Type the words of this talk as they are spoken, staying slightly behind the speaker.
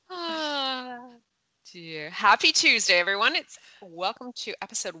Dear. Happy Tuesday, everyone. It's welcome to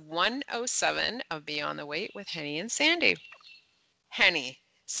episode 107 of Beyond the Wait with Henny and Sandy. Henny,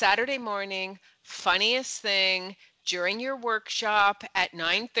 Saturday morning, funniest thing during your workshop at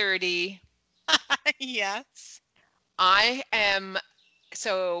 9:30. Yes. I am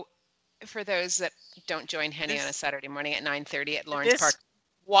so for those that don't join Henny on a This Saturday morning at 9:30 at Lawrence this Park.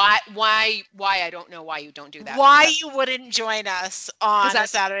 Why I don't know why you don't do that why you wouldn't join us because on a that's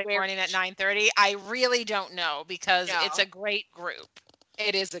Saturday where morning at 9:30, I really don't know because it's no, a great group.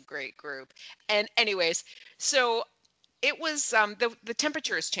 it is a great group. And anyways, so it was the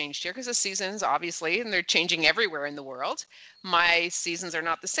temperature has changed here because the seasons obviously and they're changing everywhere in the world. My seasons are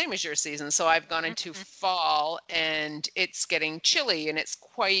not the same as your seasons, so I've gone into Mhm. fall and it's getting chilly and it's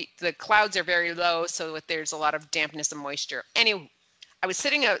quite the clouds are very low, so there's a lot of dampness and moisture. Anyway, I was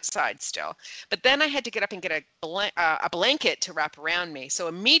sitting outside still, but then I had to get up and get a blanket to wrap around me. So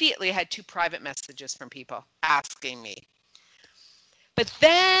immediately I had two private messages from people asking me. But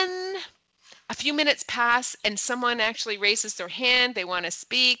then a few minutes pass and someone actually raises their hand. They want to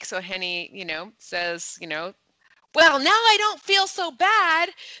speak. So Henny, says, well, now I don't feel so bad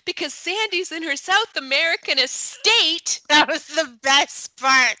because Sandy's in her South American estate. That was the best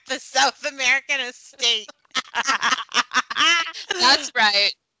part, the South American estate. That's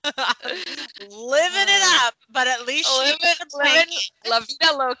right. Living Uh, it up, but at least she living, made a living blanket. La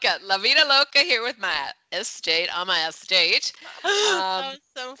Vida Loca. La Vida Loca here with my estate on my estate. That Um, was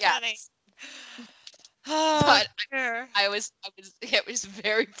so funny. yes, Oh, but dear. it was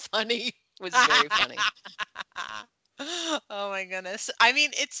very funny. It was very funny. Oh my goodness. I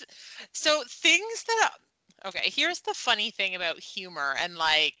mean, it's so things that okay, here's the funny thing about humor and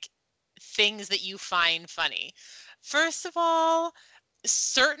like things that you find funny. First of all,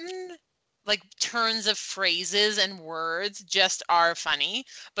 certain like turns of phrases and words just are funny,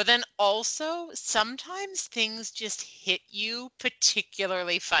 but then also sometimes things just hit you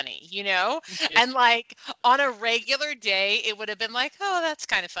particularly funny, you know? And like on a regular day, it would have been like, oh, that's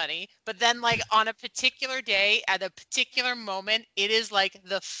kind of funny. But then, like, on a particular day, at a particular moment, it is like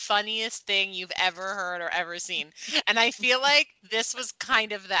the funniest thing you've ever heard or ever seen. And I feel like this was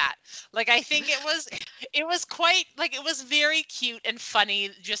kind of that. Like, I think it was quite like it was very cute and funny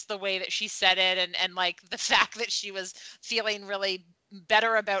just the way that she said it and like the fact that she was feeling really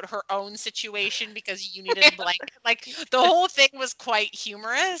better about her own situation because you needed a blanket. Like the whole thing was quite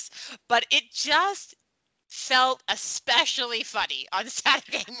humorous, but it just felt especially funny on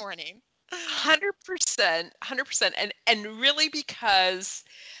Saturday morning. 100%, 100%, and really because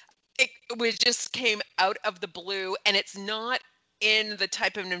it was just came out of the blue, and it's not in the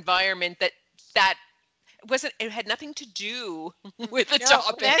type of environment that wasn't. It had nothing to do with the No,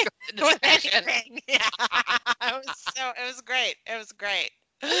 with, topic of the with discussion. anything. Yeah. It was great. It was great.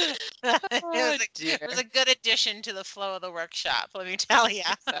 It Oh was a it was dear, a good addition to the flow of the workshop, let me tell you.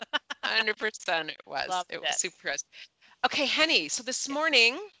 100% it was. Loved It was it. super. Okay, Henny. So this Yeah.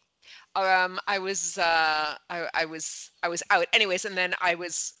 morning I was out anyways, and then I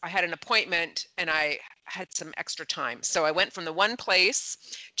had an appointment and I had some extra time. So I went from the one place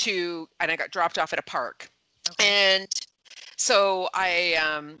and I got dropped off at a park. Okay. And so I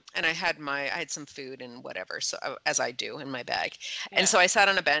had some food and whatever, so as I do in my bag. And Yeah. so I sat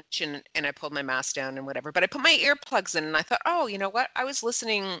on a bench and I pulled my mask down and whatever, but I put my earplugs in and I thought, "Oh, you know what? I was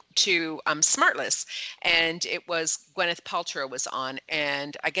listening to Smartless and it was Gwyneth Paltrow was on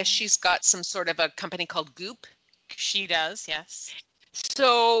and I guess she's got some sort of a company called Goop. She does, yes.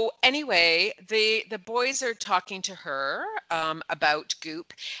 So anyway, the boys are talking to her about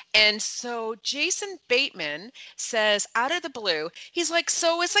Goop, and so Jason Bateman says out of the blue, he's like,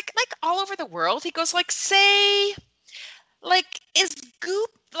 "So it's like all over the world." He goes like, "Say, like, is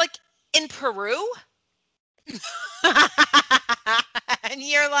Goop like in Peru?" And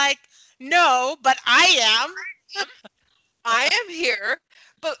you're like, "No, but I am." I am here,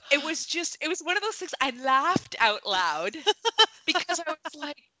 but it was one of those things. I laughed out loud because I was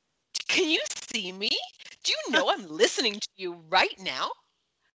like, "Can you see me? Do you know I'm listening to you right now?"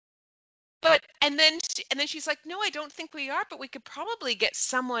 But and then she's like, "No, I don't think we are, but we could probably get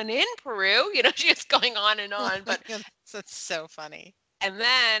someone in Peru." She's going on and Oh on. my But goodness, that's so funny. and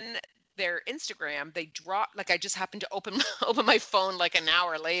then their Instagram, they dropped like I just happened to open open my phone like an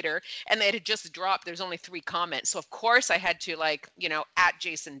hour later and they had just dropped. There's only three comments. So of course I had to at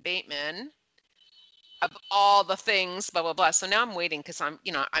Jason Bateman of all the things, blah blah blah. So now I'm waiting because I'm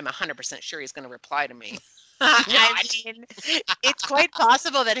 100% sure he's going to reply to me. I Not. mean, it's quite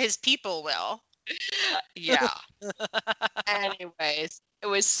possible that his people will. Yeah. Anyways. it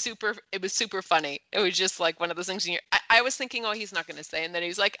was super funny. It was just like one of those things. I was thinking, oh, he's not going to say, and then he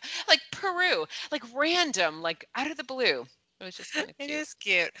was like Peru, like random, like out of the blue. It was just kind of It cute. is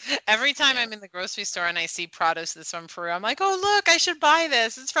cute. Every time Yeah. I'm in the grocery store and I see produce that's from Peru, I'm like, oh, look, I should buy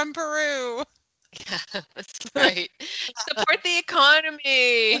this. It's from Peru. Yeah, that's right. Support the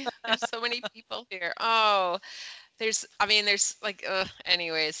economy. There's so many people here. Oh, I mean, there's like,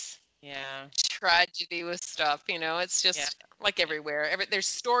 anyways, Yeah. tragedy with stuff, it's Yeah. just like everywhere. There's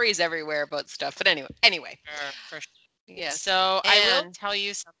stories everywhere about stuff. But anyway, For sure. yes. So I will And tell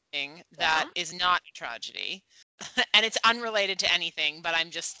you something yeah, that is not a tragedy. And it's unrelated to anything, but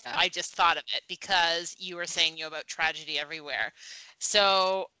yeah, I just thought of it because you were saying about tragedy everywhere.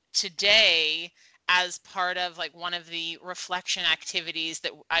 So today, as part of like one of the reflection activities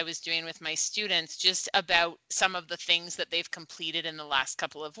that I was doing with my students, just about some of the things that they've completed in the last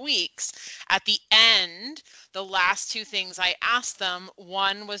couple of weeks, at the end, the last two things I asked them,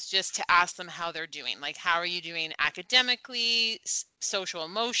 one was just to ask them how they're doing. Like, how are you doing academically, social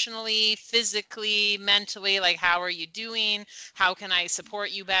emotionally, physically, mentally? Like, how are you doing? How can I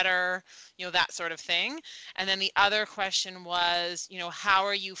support you better? That sort of thing. And then the other question was, how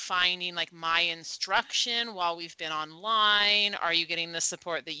are you finding like my instruction while we've been online? Are you getting the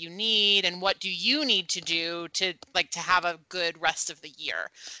support that you need? And what do you need to do to have a good rest of the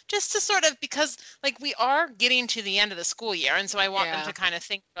year? Just to sort of, because like we are getting to the end of the school year, and so I want them yeah. to kind of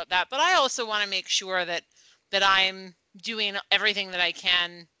think about that. But I also want to make sure that I'm doing everything that I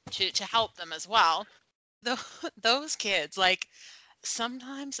can to help them as well. Those kids, like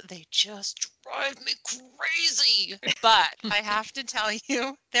sometimes they just drive me crazy. But I have to tell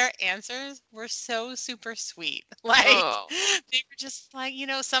you, their answers were so super sweet. Like Oh, they were just like,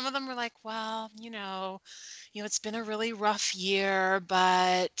 some of them were like, well, it's been a really rough year,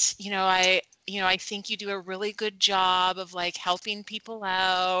 but I think you do a really good job of like helping people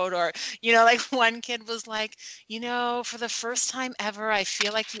out. Or, like one kid was like, for the first time ever, I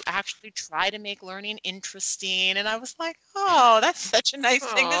feel like you actually try to make learning interesting. And I was like, oh, that's such a nice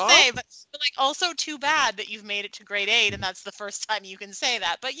thing to oh, say. But like also too bad that you've made it to grade 8 and that's the first time you can say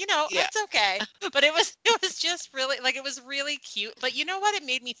that. But yeah. it's okay. But it was just really like it was really cute. But you know what it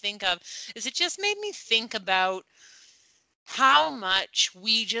made me think of is it just made me think about how much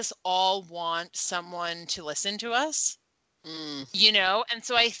we just all want someone to listen to us, Mm, and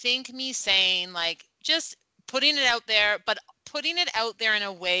so I think me saying like just putting it out there, but putting it out there in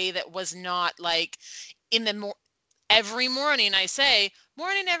a way that was not like in the every morning I say,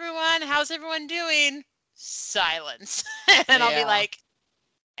 morning everyone, how's everyone doing? Silence. And I'll be yeah. like,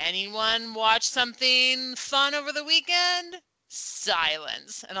 anyone watch something fun over the weekend?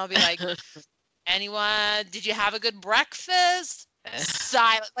 Silence. And I'll be like, anyone, did you have a good breakfast?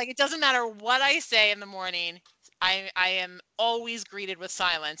 Silence. Like it doesn't matter what I say in the morning. I am always greeted with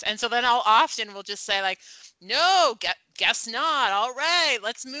silence. And so then I'll often will just say like, no, guess not. All right,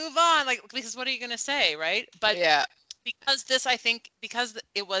 let's move on. Like, because what are you going to say, right? But Yeah. because this, I think, because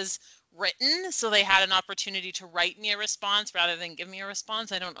it was written, so they had an opportunity to write me a response rather than give me a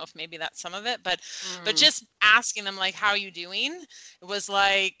response. I don't know if maybe that's some of it, but Mm, just asking them like, how are you doing? It was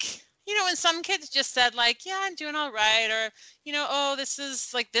like, and some kids just said like, yeah, I'm doing all right, or oh, this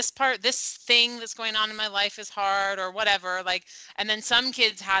is like this thing that's going on in my life is hard, or whatever. Like, and then some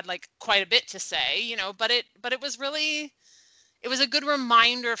kids had like quite a bit to say, but it was really, it was a good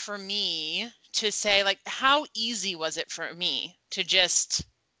reminder for me to say like, how easy was it for me to just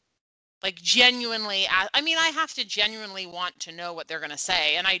like genuinely I mean, I have to genuinely want to know what they're going to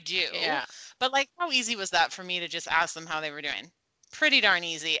say, and I do, yeah. but like how easy was that for me to just ask them how they were doing? Pretty darn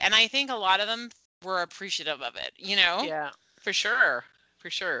easy. And I think a lot of them were appreciative of it. Yeah. For sure. For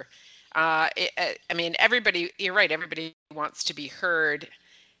sure. I mean, you're right. Everybody wants to be heard.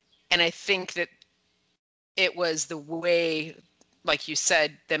 And I think that it was the way, like you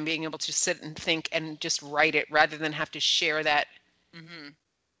said, them being able to sit and think and just write it rather than have to share that Hmm.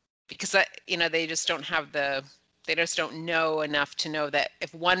 because they just don't have they just don't know enough to know that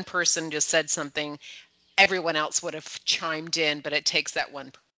if one person just said something, everyone else would have chimed in, but it takes that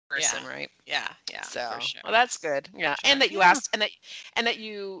one person, Yeah. right? Yeah. Yeah, So, for sure. well, that's good. Yeah. Sure. And that you Yeah. asked and that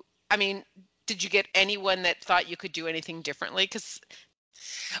you, I mean, did you get anyone that thought you could do anything differently? Because,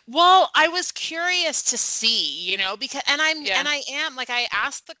 Well, I was curious to see, because yeah, and I am like I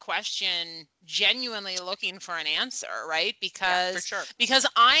asked the question genuinely looking for an answer, right? yeah, for Because sure.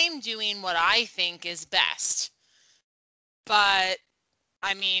 I'm doing what I think is best. But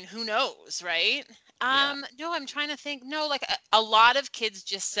I mean, who knows, right? Yeah. No, I'm trying to think. No, like a lot of kids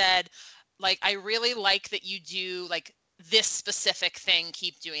just said, like, I really like that you do like this specific thing,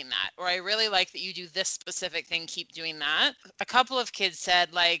 keep doing that. Or I really like that you do this specific thing, keep doing that. A couple of kids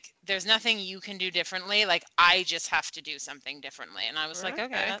said, like, there's nothing you can do differently. Like, I just have to do something differently. And I was like, okay,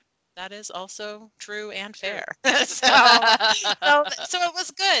 Okay. that is also true and True. fair. So it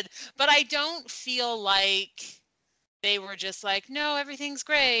was good. But I don't feel like they were just like, no, everything's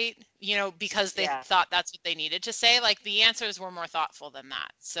great, because they Yeah. thought that's what they needed to say. Like, the answers were more thoughtful than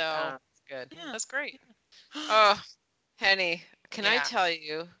that. So, Good. yeah. That's great. Oh, Henny, can I Yeah, tell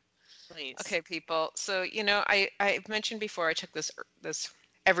you? please. Okay, people. So, I've mentioned before I took this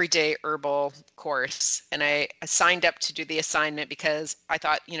everyday herbal course, and I signed up to do the assignment because I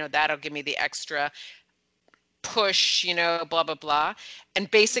thought, that'll give me the extra push, blah blah blah. And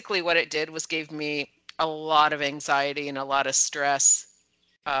basically what it did was gave me a lot of anxiety and a lot of stress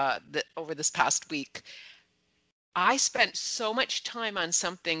over this past week. I spent so much time on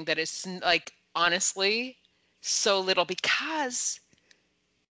something that is like honestly so little because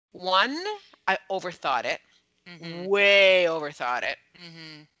one, I overthought it, Mm-hmm. way overthought it.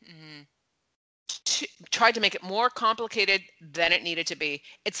 Mm-hmm. Mm-hmm. Tried to make it more complicated than it needed to be.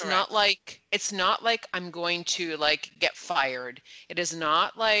 Correct. It's not like I'm going to like get fired. It is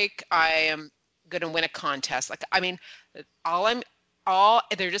not like I am going to win a contest. Like I mean, all I'm all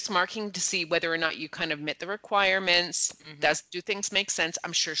they're just marking to see whether or not you kind of meet the requirements. Mm-hmm. Do things make sense?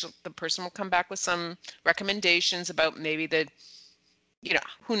 I'm sure the person will come back with some recommendations about maybe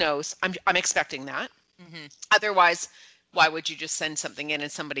who knows. I'm expecting that. Mm-hmm. Otherwise, why would you just send something in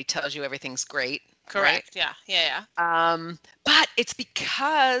and somebody tells you everything's great, right? Correct. Yeah. Yeah. Yeah. But it's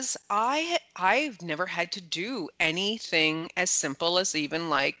because I've never had to do anything as simple as even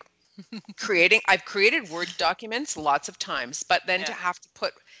like I've created Word documents lots of times, but then to Yeah. have to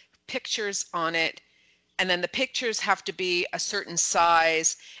put pictures on it, and then the pictures have to be a certain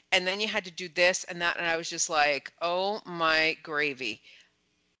size, and then you had to do this and that, and I was just like, oh my gravy.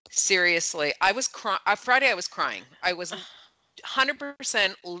 Seriously, I was crying. Friday, I was crying. I was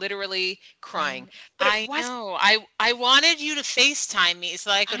 100% literally I crying. But it I wasn't, know. I wanted you to FaceTime me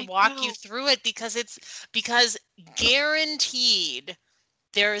so I could I walk you know. through it because guaranteed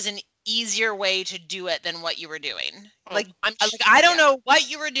there is an easier way to do it than what you were doing. Oh, Like I don't yeah. know what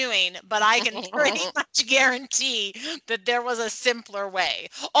you were doing, but I can pretty much guarantee that there was a simpler way.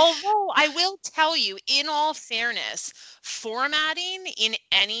 Although I will tell you, in all fairness, formatting in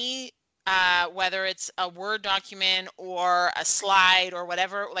any whether it's a Word document or a slide or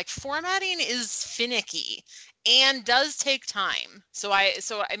whatever, like formatting is finicky and does take time. So I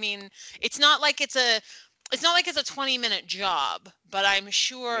mean, it's not like it's not like it's a 20-minute job, but I'm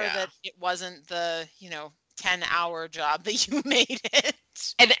sure Yeah. that it wasn't the, 10-hour job that you made it.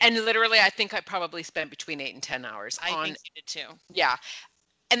 And literally, I think I probably spent between 8 and 10 hours I on, think you did too. yeah.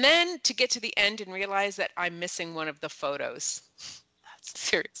 And then to get to the end and realize that I'm missing one of the photos. That's the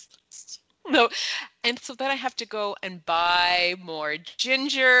Seriously. worst. No. And so then I have to go and buy more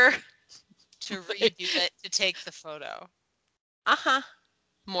ginger. To redo it to take the photo. Uh-huh.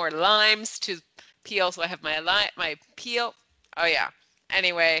 More limes to peel. So I have my peel. Oh yeah.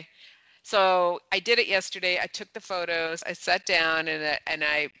 Anyway, so I did it yesterday. I took the photos. I sat down and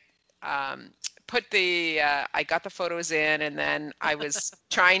I um, I got the photos in, and then I was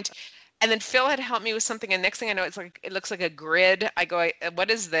trying to, and then Phil had helped me with something, and next thing I know, it looks like a grid. I go, what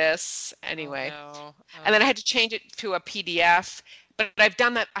is this Oh anyway? no. And Oh then I no. had to change it to a PDF. But I've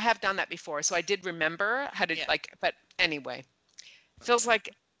done that. I have done that before, so I did remember how to Yeah. like. But anyway, feels like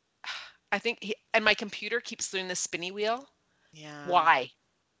I think and my computer keeps doing the spinny wheel. Yeah. Why?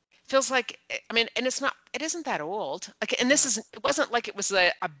 Feels like I mean, and it isn't that old. Like, and No. it wasn't like it was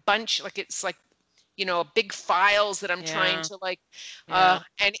a bunch. Like it's like big files that I'm trying Yeah. to like. Yeah.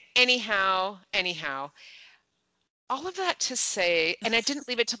 And anyhow, all of that to say, and I didn't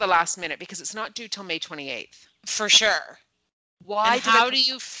leave it till the last minute because it's not due till May 28th. For sure. And Why did I how do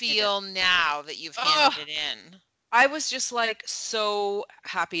you procrastinate it? feel now that you've Oh, handed it in? I was just like so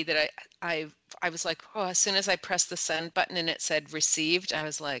happy that I was like, oh, as soon as I pressed the send button and it said received, I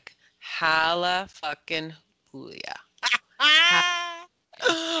was like, halla fucking hallelujah. Ah!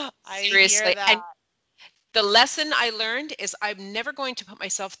 I hear Seriously. that. And the lesson I learned is I'm never going to put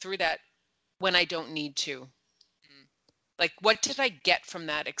myself through that when I don't need to. Mm. Like, what did I get from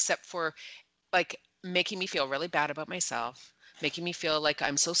that except for like making me feel really bad about myself, making me feel like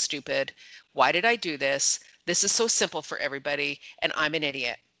I'm so stupid. Why did I do this? This is so simple for everybody, and I'm an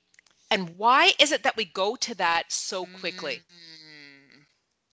idiot. And why is it that we go to that so quickly? Mm.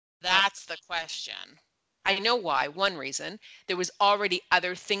 Well, That's the question. I know why. One reason, there was already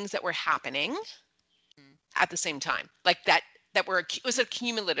other things that were happening Mm. at the same time. Like that it was a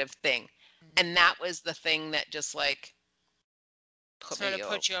cumulative thing. Mhm. And that was the thing that just like put Sort of me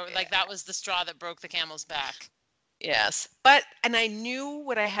over. put you over, like Yeah. that was the straw that broke the camel's back. Yes. And I knew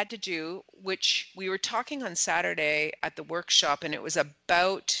what I had to do, which we were talking on Saturday at the workshop, and it was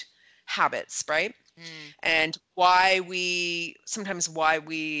about habits, right? Mm. And sometimes why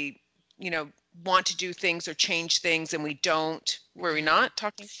we, you know, want to do things or change things and we don't. Were we Mm. not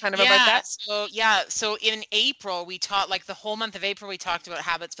talking kind of about Yeah, that? so in April we taught, like the whole month of April we talked about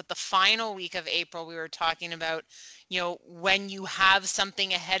habits, but the final week of April we were talking about, when you have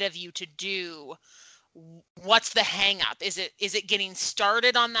something ahead of you to do, what's the hang up? Is it getting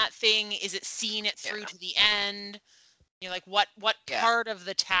started on that thing? Is it seeing it Yeah. through to the end? Like what Yeah. part of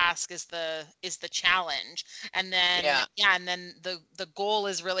the task is the challenge? And then Yeah. the goal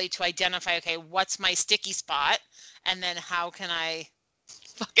is really to identify, okay, what's my sticky spot? And then how can I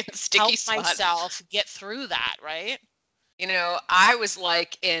Fucking sticky help spot. myself get through that, right? I was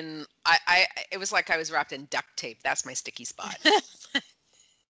like it was like I was wrapped in duct tape. That's my sticky spot.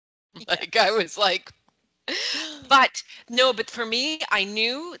 Like I was like, but no, but for me, I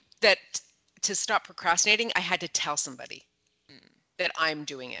knew that to stop procrastinating, I had to tell somebody Mm, that I'm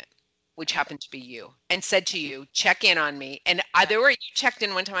doing it, which yeah, happened to be you, and said to you, check in on me. And yeah. there were you checked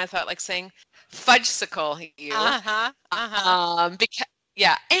in one time, I thought like saying, fudgesicle, you. Uh-huh. Uh-huh. Because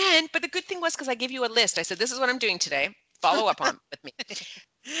yeah, but the good thing was because I gave you a list. I said, this is what I'm doing today. Follow up on with me.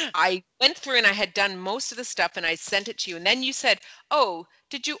 I went through and I had done most of the stuff and I sent it to you. And then you said, oh,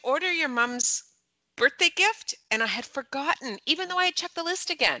 did you order your mom's birthday gift? And I had forgotten, even though I had checked the list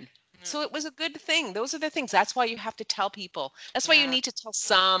again. Yeah. So it was a good thing. Those are the things. That's why you have to tell people. That's why you Yeah. need to tell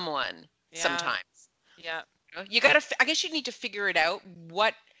someone Yeah. sometimes. Yeah. You gotta, I guess you need to figure it out.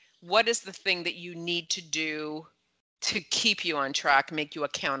 What is the thing that you need to do to keep you on track, make you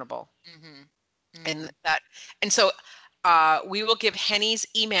accountable? Mhm. And Mhm. so we will give Henny's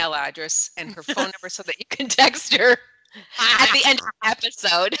email address and her phone number so that you can text her at the end of the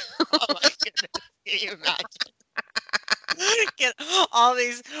episode. Oh my goodness. Can you imagine? Get all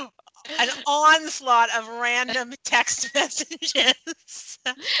these an onslaught of random text messages.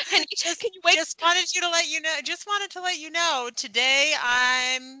 Henny, just can you wait? just wanted to let you know today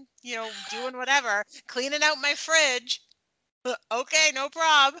I'm, doing whatever, cleaning out my fridge. Okay, no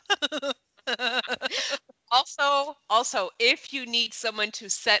prob. Also, if you need someone to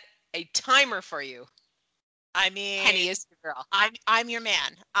set a timer for you, I Henny mean, is your girl. I'm your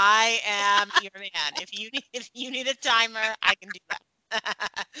man. I am your man. If you need a timer, I can do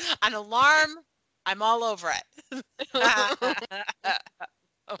that. An alarm, I'm all over it.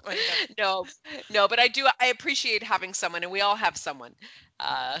 Oh my god. No, no, but I appreciate having someone, and we all have someone,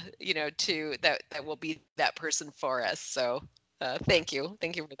 to that will be that person for us. So, thank you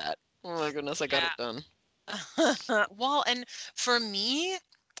for that. Oh my goodness, I got it Yeah. done. Well, and for me,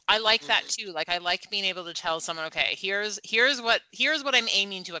 I like that Mm, too. Like I like being able to tell someone, okay, here's what I'm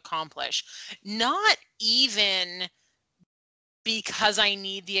aiming to accomplish. Not even because I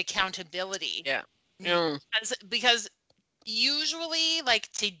need the accountability. yeah. Mm, Because usually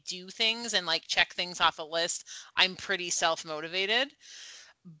like to do things and like check things off a list, I'm pretty self-motivated.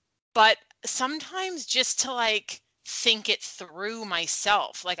 But sometimes just to like think it through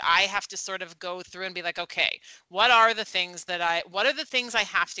myself, like I have to sort of go through and be like, okay, what are the things I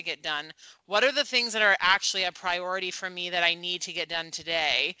have to get done? What are the things that are actually a priority for me that I need to get done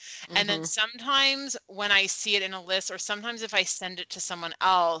today? And then hmm sometimes when I see it in a list, or sometimes if I send it to someone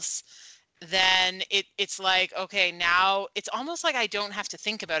else, then it's like, okay, now it's almost like I don't have to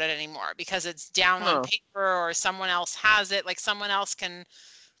think about it anymore because it's down on Oh, paper or someone else has it. Like someone else can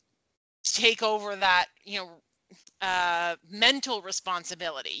take over that, mental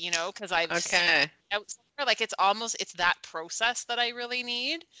responsibility, because I've seen okay. it out somewhere. Like it's that process that I really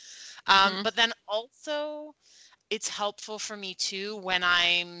need. hmm But then also it's helpful for me too when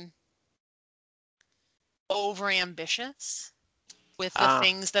I'm over ambitious with the Ah,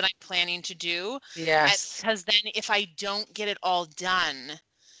 things that I'm planning to do. And yes. because then if I don't get it all done,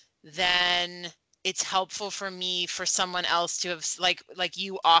 then it's helpful for me for someone else to have like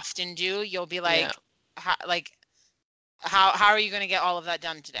you often do. You'll be Yeah. like, like how are you going to get all of that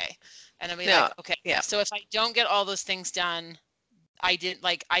done today? And I'll be like, No. okay, Yeah. so if I don't get all those things done, I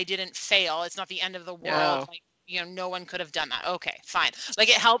didn't fail. It's not the end of the world. No. Like, no one could have done that. Okay, fine. Like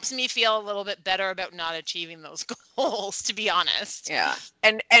it helps me feel a little bit better about not achieving those goals, to be honest. Yeah.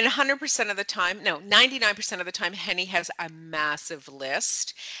 And 100% of the time, no, 99% of the time, Henny has a massive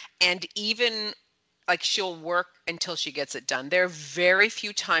list. And even like she'll work until she gets it done. There are very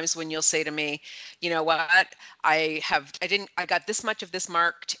few times when you'll say to me, you know what, I got this much of this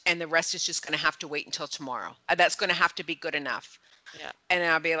marked and the rest is just going to have to wait until tomorrow. That's going to have to be good enough. Yeah. And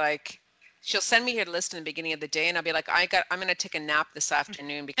I'll be like, she'll send me her list in the beginning of the day, and I'll be like, I'm going to take a nap this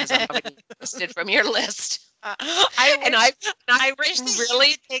afternoon because I'm really exhausted from your list. I And wish I'm I wish that you really,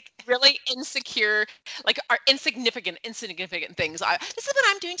 could take. really insecure, like are insignificant things. This is what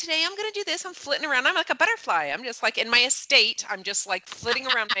I'm doing today. I'm going to do this. I'm flitting around. I'm like a butterfly. I'm just like in my estate. I'm just like flitting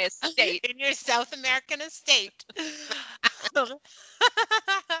around my estate. In your South American estate.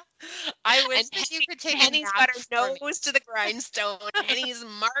 I And wish that you could take a Henny's got nap her for me. nose to the grindstone. Henny's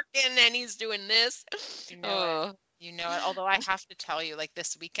marking. Henny's doing this. You know it. Oh, You know it. Although I have to tell you, like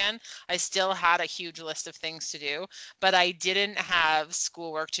this weekend, I still had a huge list of things to do, but I didn't have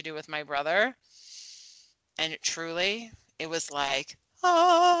schoolwork to do with my brother. And it was like,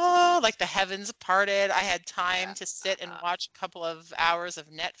 oh, like the heavens parted. I had time to sit and watch a couple of hours of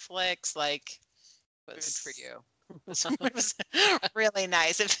Netflix. Like, it good for was you. it was really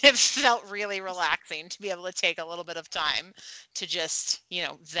nice. It felt really relaxing to be able to take a little bit of time to just,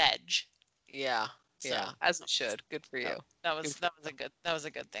 veg. Yeah, So yeah, as it should. Good for you. that Good was for that was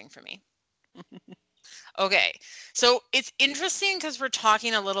a good thing for me. Okay. So it's interesting because we're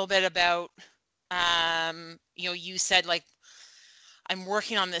talking a little bit about you said like I'm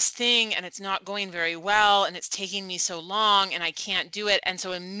working on this thing and it's not going very well and it's taking me so long and I can't do it. And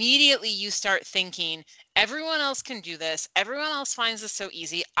so immediately you start thinking, everyone else can do this. Everyone else finds this so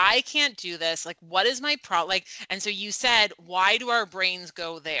easy. I can't do this. Like, what is my problem? Like, and so you said, why do our brains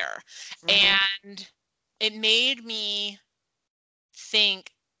go there? hmm And it made me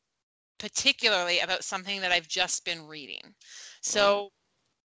think particularly about something that I've just been reading. So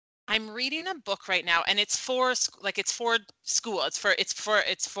I'm reading a book right now, and it's for it's for school. It's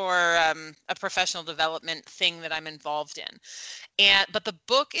for a professional development thing that I'm involved in. But the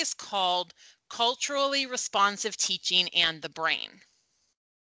book is called Culturally Responsive Teaching and the Brain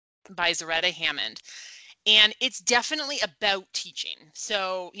by Zaretta Hammond, and it's definitely about teaching.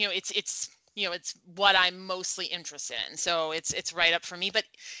 So it's what I'm mostly interested in. So it's right up for me. But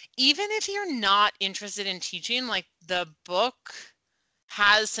even if you're not interested in teaching, like the book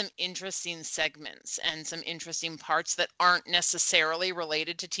has some interesting segments and some interesting parts that aren't necessarily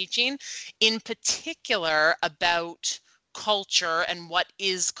related to teaching, in particular about culture and what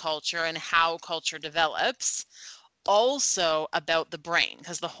is culture and how culture develops, also about the brain,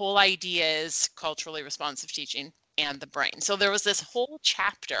 because the whole idea is culturally responsive teaching and the brain. So there was this whole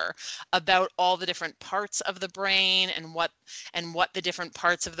chapter about all the different parts of the brain and what the different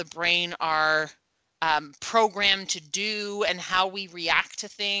parts of the brain are programmed to do and how we react to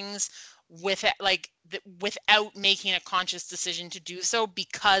things without making a conscious decision to do so,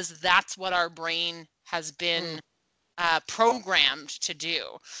 because that's what our brain has been programmed to do.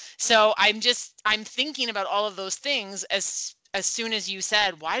 So I'm thinking about all of those things as soon as you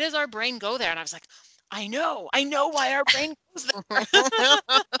said, why does our brain go there? And I was like, I know why our brain goes there.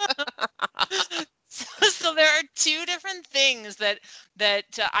 So there are two different things that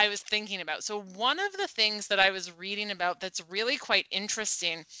I was thinking about. So one of the things that I was reading about that's really quite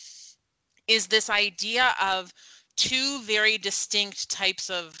interesting is this idea of two very distinct types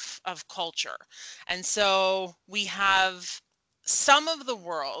of culture. And so we have some of the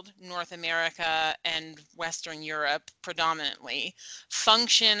world, North America and Western Europe predominantly,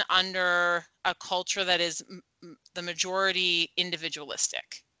 function under a culture that is the majority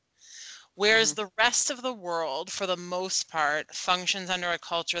individualistic. Whereas the rest of the world, for the most part, functions under a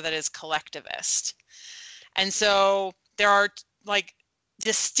culture that is collectivist. And so there are like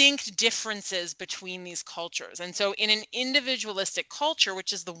distinct differences between these cultures. And so in an individualistic culture,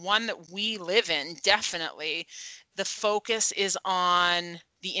 which is the one that we live in, definitely, the focus is on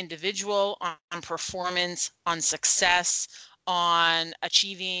the individual, on performance, on success, on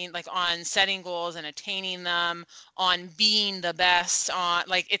achieving, like on setting goals and attaining them, on being the best, on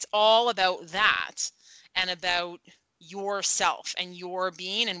like it's all about that and about yourself and your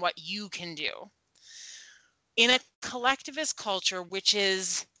being and what you can do. In a collectivist culture, which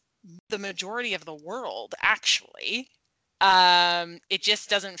is the majority of the world, actually, it just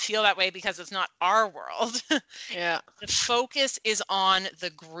doesn't feel that way because it's not our world. Yeah. The focus is on the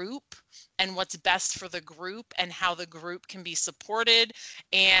group and what's best for the group and how the group can be supported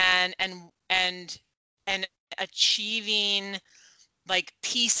and achieving like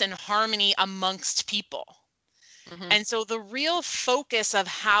peace and harmony amongst people. hmm And so the real focus of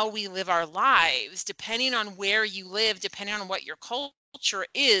how we live our lives, depending on where you live, depending on what your culture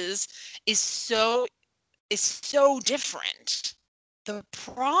is so different. The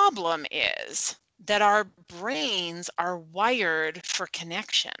problem is that our brains are wired for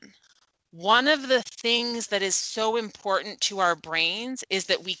connection. One of the things that is so important to our brains is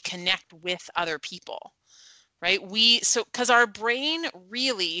that we connect with other people, right? Because our brain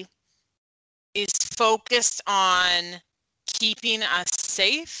really is focused on keeping us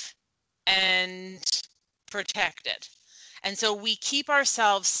safe and protected. And so we keep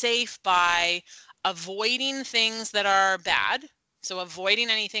ourselves safe by avoiding things that are bad. So avoiding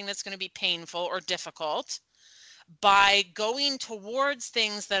anything that's going to be painful or difficult, by going towards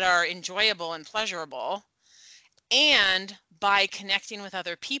things that are enjoyable and pleasurable, and by connecting with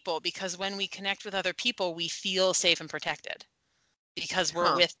other people, because when we connect with other people, we feel safe and protected because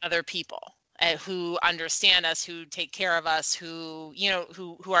we're with other people who understand us, who take care of us, who, you know,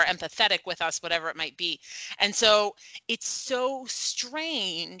 who are empathetic with us, whatever it might be. And so it's so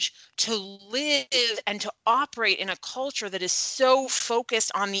strange to live and to operate in a culture that is so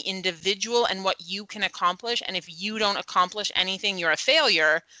focused on the individual and what you can accomplish. And if you don't accomplish anything, you're a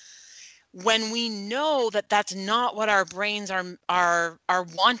failure, when we know that that's not what our brains are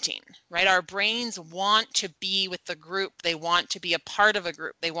wanting, right? Our brains want to be with the group. They want to be a part of a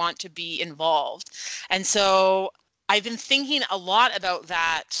group. They want to be involved. And so I've been thinking a lot about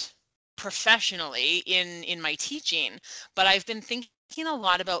that professionally in my teaching, but I've been thinking a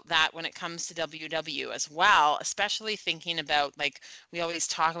lot about that when it comes to WW as well, especially thinking about, like, we always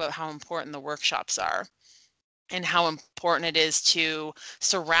talk about how important the workshops are, and how important it is to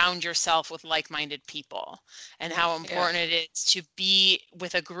surround yourself with like-minded people, and how important it is to be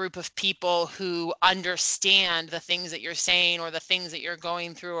with a group of people who understand the things that you're saying, or the things that you're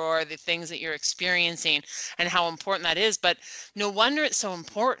going through, or the things that you're experiencing, and how important that is. But no wonder it's so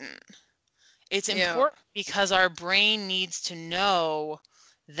important. It's important because our brain needs to know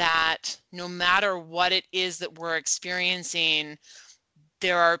that no matter what it is that we're experiencing,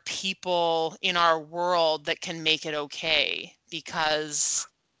 there are people in our world that can make it okay, because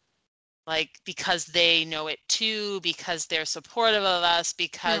they know it too, because they're supportive of us,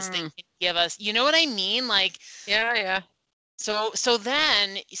 because they can give us, you know what I mean? Like, so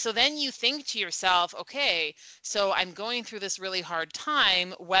then you think to yourself, okay, so I'm going through this really hard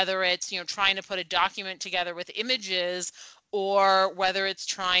time, whether it's, you know, trying to put a document together with images, or whether it's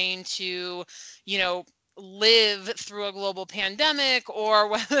trying to, you know, live through a global pandemic, or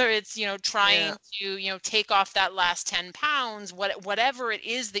whether it's, you know, trying to, you know, take off that last 10 pounds, whatever it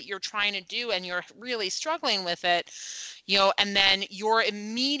is that you're trying to do, and you're really struggling with it, you know, and then your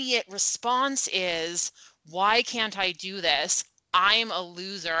immediate response is, why can't I do this? I'm a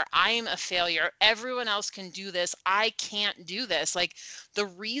loser. I'm a failure. Everyone else can do this. I can't do this. Like, the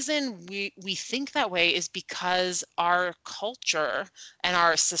reason we think that way is because our culture and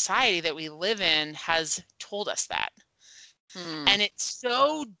our society that we live in has told us that. And it's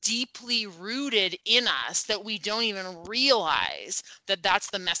so deeply rooted in us that we don't even realize that that's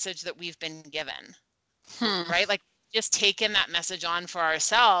the message that we've been given. Right? Like, just taken that message on for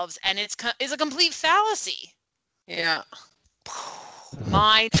ourselves, and it's a complete fallacy.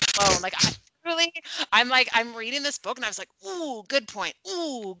 Mind blown. Like, I'm reading this book, and I was like, ooh, good point.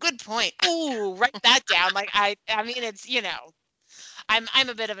 Ooh, good point. Ooh, write that down. Like, I mean, it's, you know, I'm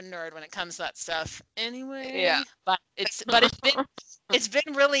a bit of a nerd when it comes to that stuff anyway, but it's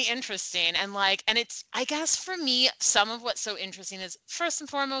been really interesting. And like, and it's, I guess for me, some of what's so interesting is, first and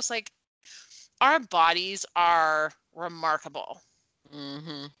foremost, like, our bodies are remarkable.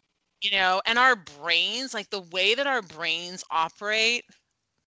 You know, and our brains, like the way that our brains operate,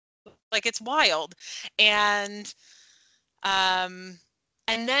 like, it's wild. And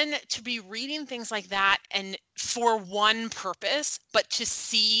and then to be reading things like that, and for one purpose, but to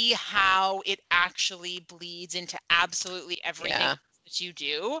see how it actually bleeds into absolutely everything that you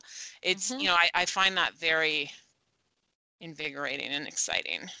do, it's, you know, I find that very invigorating and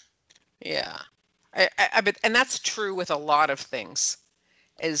exciting. And that's true with a lot of things,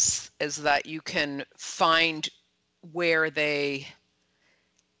 is that you can find where they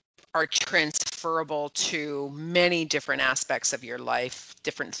are transferable to many different aspects of your life,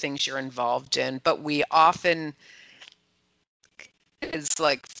 different things you're involved in, but we often is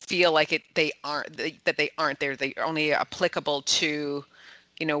like feel like they aren't, that they aren't there. They're only applicable to,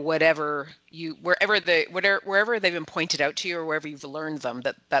 you know, wherever they've been pointed out to you, or wherever you've learned them,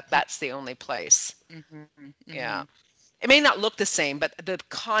 that's the only place. Yeah. It may not look the same, but the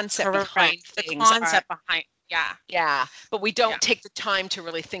concept behind things yeah, but we don't take the time to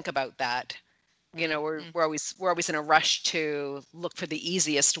really think about that. You know, we're always in a rush to look for the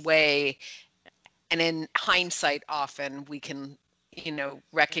easiest way, and in hindsight, often we can, you know,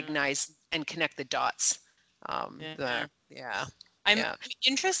 recognize and connect the dots. There. Yeah. I'm Yeah.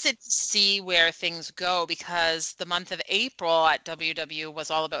 interested to see where things go because the month of April at WW was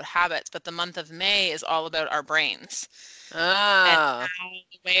all about habits, but the month of May is all about our brains and Ah. how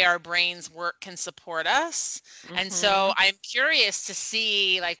the way our brains work can support us. And so Mhm. I'm curious to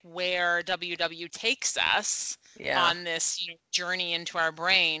see like where WW takes us Yeah. on this, journey into our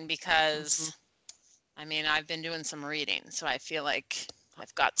brain Mhm. because I mean, I've been doing some reading, so I feel like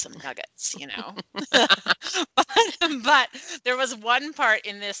I've got some nuggets. But, but there was one part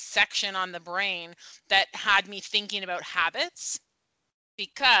in this section on the brain that had me thinking about habits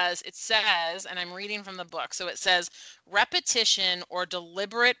because it says, and I'm reading from the book, so it says repetition or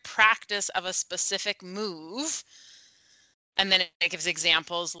deliberate practice of a specific move. And then it gives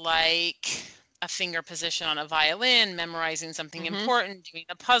examples like a finger position on a violin, memorizing something Mhm. important, doing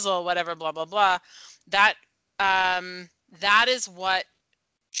a puzzle, whatever, blah, blah, blah. That that is what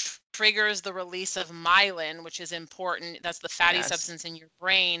triggers the release of myelin, which is important. That's the fatty Yes. substance in your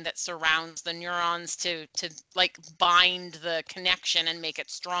brain that surrounds the neurons to like bind the connection and make it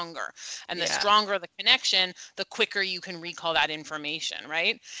stronger. And the Yeah. stronger the connection, the quicker you can recall that information,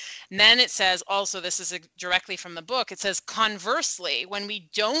 right? And then it says also, this is directly from the book, it says conversely, when we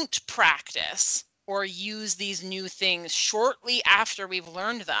don't practice or use these new things shortly after we've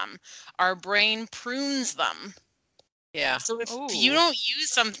learned them, our brain prunes them. Yeah. So if you Ooh. don't use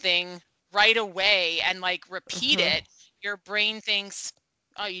something right away and like repeat Mhm. it, your brain thinks,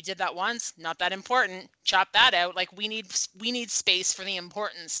 "Oh, you did that once, not that important. Chop that out." Like we need space for the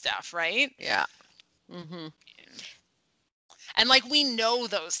important stuff, right? Yeah. Mhm. And like we know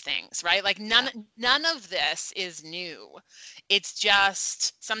those things, right? Like Yeah. none of this is new. It's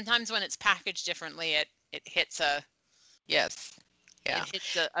just sometimes when it's packaged differently, it hits a Yes. it Yeah.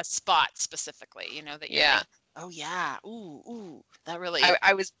 hits a spot specifically, that you're Yeah. like, "Oh yeah, ooh, that I really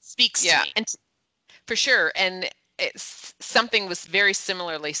I was speaks to yeah, me." and for sure. And it's something was very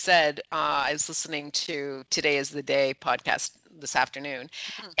similarly said. I was listening to Today is the Day podcast this afternoon,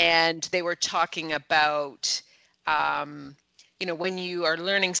 Mhm. and they were talking about, um, when you are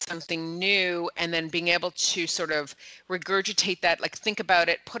learning something new and then being able to sort of regurgitate that, like think about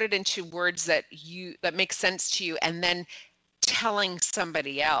it, put it into words that make sense to you, and then telling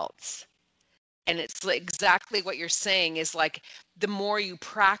somebody else. And it's exactly what you're saying is like the more you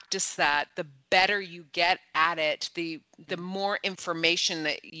practice that, the better you get at it, the more information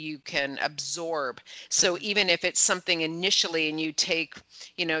that you can absorb. So Mhm. even if it's something initially and you take,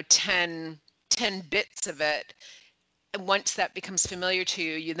 10 bits of it, and once that becomes familiar to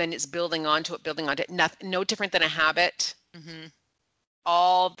you, then it's building onto it. No different than a habit, Mhm.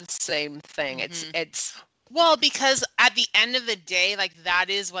 all the same thing. It's Mhm. it's Well, because at the end of the day, like that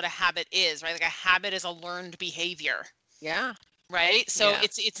is what a habit is, right? Like a habit is a learned behavior, yeah, right? So yeah.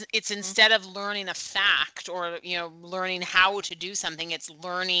 it's Mhm. instead of learning a fact or, learning how to do something, it's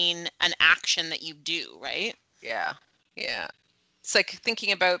learning an action that you do, right? Yeah. Yeah. It's like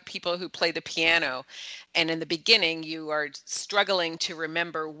thinking about people who play the piano, and in the beginning, you are struggling to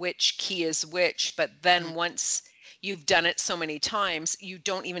remember which key is which, but Mhm. then once you've done it so many times, you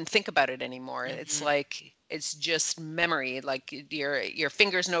don't even think about it anymore. It's Mhm. like it's just memory. Like your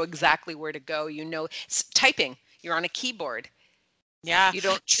fingers know exactly where to go. It's typing. You're on a keyboard. Yeah, You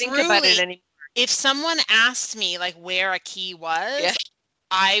don't think about it truly. anymore. If someone asked me like where a key Yeah, was,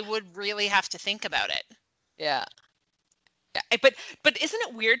 I would really have to think about it. yeah. Yeah, but isn't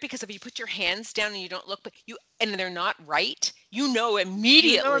it weird because if you put your hands down and you don't look, but and they're not right, You know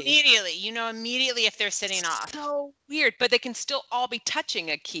immediately. immediately. You know immediately if they're sitting off. So weird, but they can still all be touching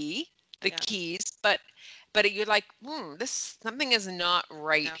a key, the Yeah. keys, but you're like, this something is not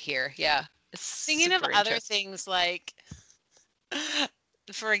right Yeah. here. Yeah, it's Thinking of super other interesting. things like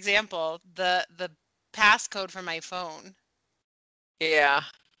for example, the passcode for my phone. Yeah,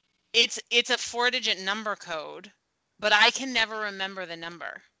 It's a four-digit number code, but I can never remember the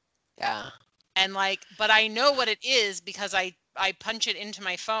number. yeah, And like, but I know what it is because I punch it into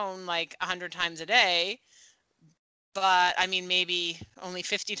my phone like 100 times a day. But I mean, maybe only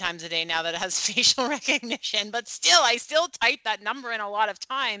 50 times a day now that it has facial recognition. But still, I still type that number in a lot of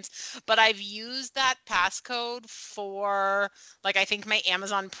times. But I've used that passcode for, like, I think my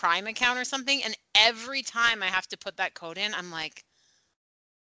Amazon Prime account or something. And every time I have to put that code in, I'm like,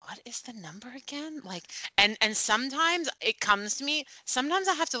 what is the number again? Like, and sometimes it comes to me. Sometimes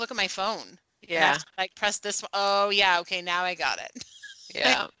I have to look at my phone and I have yeah, to like press this. Oh, yeah. Okay. Now I got it.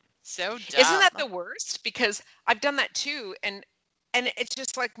 Like, yeah. so Isn't dumb. that the worst? Because I've done that too, and it's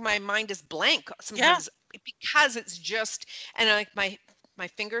just like my mind is blank Yeah. sometimes because it's just and like my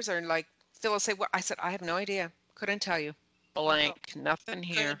fingers are like Phil will say, "What?" I said, "I have no idea. Couldn't tell you. No. Blank. Nothing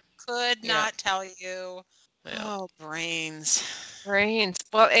here." Could Yeah, not tell you. yeah. Oh, brains. brains.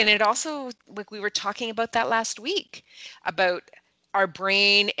 Well, and it also, like we were talking about that last week, about our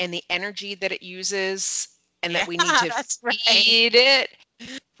brain and the energy that it uses, and that Yeah, we need to that's right. feed it,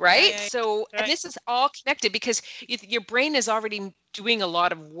 Yeah, right? yeah, yeah, So, that's and right. this is all connected because your brain is already doing a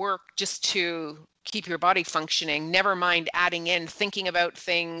lot of work just to keep your body functioning, never mind adding in thinking about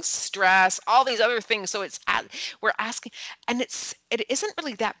things, stress, all these other things. So we're asking, and it isn't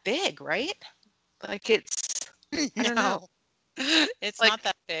really that big, right? Like I don't know. No, it's Like not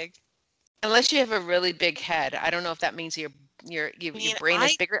that big. unless you have a really big head, I don't know if that means I your mean, brain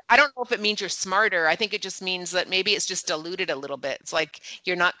is bigger. I don't know if it means you're smarter. I think it just means that maybe it's just diluted a little bit. It's like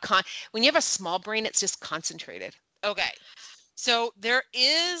you're not when you have a small brain, it's just concentrated. okay. So there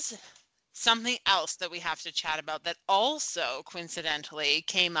is something else that we have to chat about that also coincidentally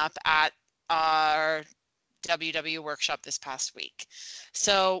came up at our WW workshop this past week.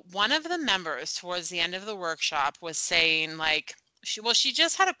 So one of the members towards the end of the workshop was saying like she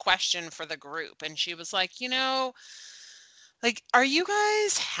just had a question for the group and she was like, like, are you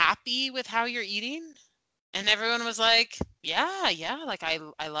guys happy with how you're eating? And everyone was like, yeah, yeah, like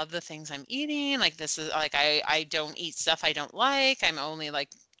I love the things I'm eating. Like this is like I don't eat stuff I don't like. I'm only like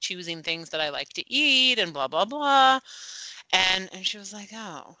choosing things that I like to eat and blah blah blah. And she was like,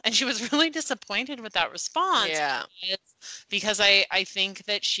 "Oh." And she was really disappointed with that response Yeah. because I think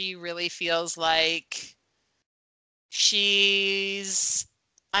that she really feels like she's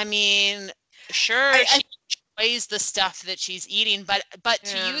I mean, sure, I she enjoys the stuff that she's eating, but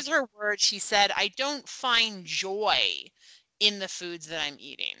to yeah. use her words, she said, "I don't find joy in the foods that I'm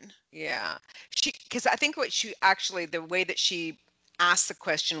eating." Yeah. Because I think what she actually, the way that she asked the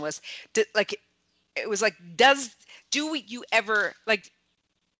question was, like, it was like, you ever, like,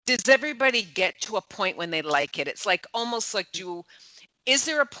 does everybody get to a point when they like it? It's like almost like, is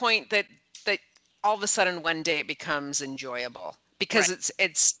there a point that all of a sudden one day it becomes enjoyable? Because Right.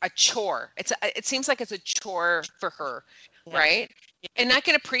 it's a chore. It seems like it's a chore for her, Yeah. right? And I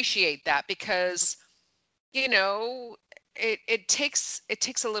can appreciate that because you know, it takes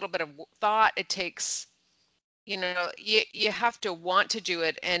a little bit of thought. It takes, you have to want to do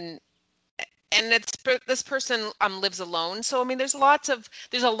it, and this person lives alone. So I mean, there's a lot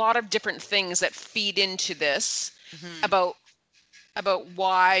of different things that feed into this Hmm. about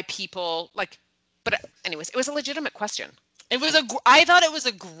why people like. But anyways, it was a legitimate question. I thought it was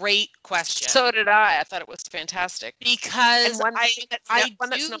a great question So did I. I thought it was fantastic, and because I one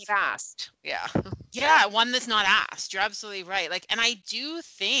that's do not asked. Yeah. yeah, one that's not asked. You're absolutely right. Like, and I do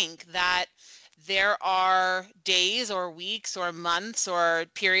think that there are days or weeks or months or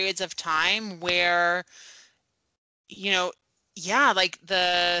periods of time where, you know, yeah, like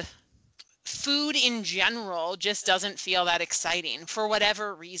the food in general just doesn't feel that exciting for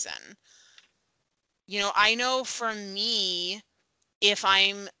whatever reason. I know for me, if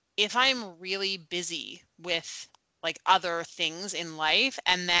I'm really busy with like other things in life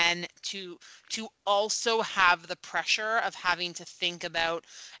and then to also have the pressure of having to think about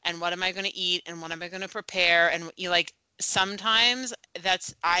and what am I going to eat and what am I going to prepare and like sometimes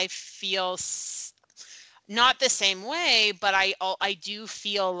that's I feel not the same way, but I do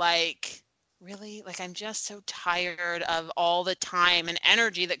feel like really like I'm just so tired of all the time and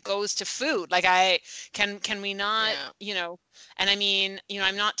energy that goes to food. Like I can we not, Yeah. and I mean,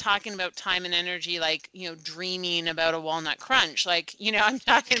 I'm not talking about time and energy like, dreaming about a walnut crunch. Like, I'm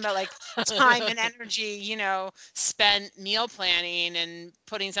talking about like time and energy, spent meal planning and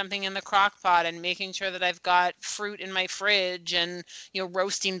putting something in the crock pot and making sure that I've got fruit in my fridge and,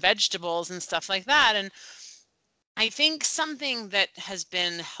 roasting vegetables and stuff like that. And I think something that has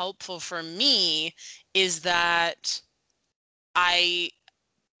been helpful for me is that I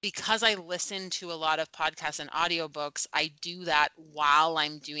because I listen to a lot of podcasts and audiobooks, I do that while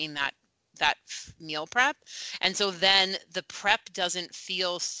I'm doing that meal prep. And so then the prep doesn't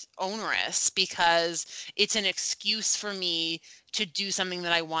feel onerous because it's an excuse for me to do something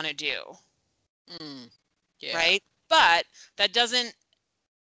that I want to do, Mm, yeah. right? But that doesn't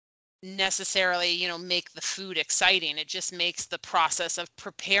necessarily, make the food exciting. It just makes the process of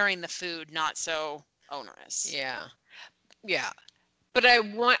preparing the food not so onerous. Yeah. Yeah. But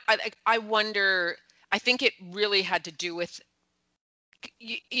I wonder, I think it really had to do with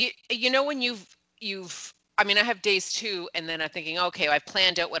when I mean, I have days too, and then I'm thinking, okay, I've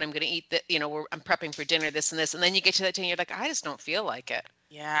planned out what I'm going to eat, that I'm prepping for dinner, this and this, and then you get to that day and you're like, I just don't feel like it.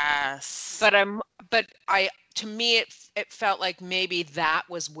 Yes. But to me it felt like maybe that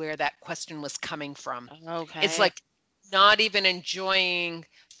was where that question was coming from. It's Okay. like not even enjoying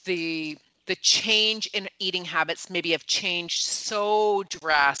the the change in eating habits maybe have changed so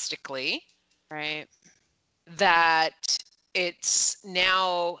drastically Right. that it's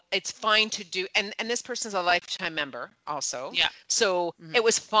fine to do, and this person's a lifetime member also. Yeah. So Mhm. it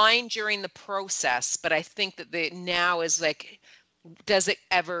was fine during the process, but I think that the now is like, does it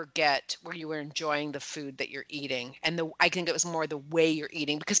ever get where you were enjoying the food that you're eating? And I think it was more the way you're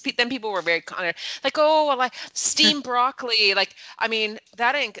eating, because then people were very kind of like, oh, well, like steamed broccoli. Like, I mean,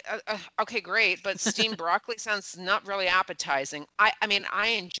 that ain't okay, great, but steamed broccoli sounds not really appetizing. I mean, I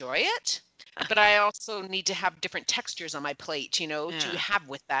enjoy it, but I also need to have different textures on my plate, to Yeah. have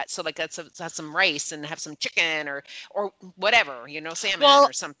with that. So like that's have some rice and have some chicken or whatever, salmon Well,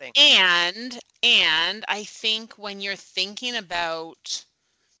 or something. and I think when you're thinking about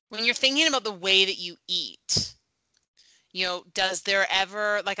the way that you eat, does there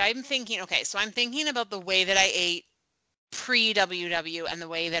ever, like, I'm thinking about the way that I ate pre-WW and the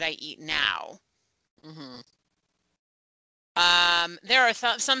way that I eat now. Hmm. There are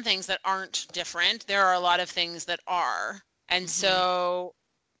some things that aren't different. There are a lot of things that are. And so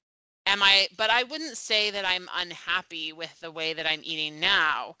but I wouldn't say that I'm unhappy with the way that I'm eating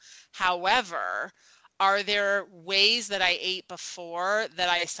now. However, are there ways that I ate before that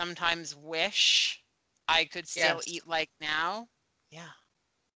I sometimes wish I could still Yes. eat like now? Yeah.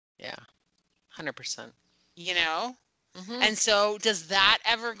 Yeah. 100%. You know? Hmm. And so does that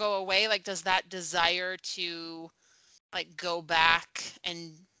ever go away? Like, does that desire to like go back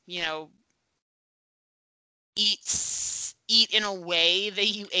and, eat in a way that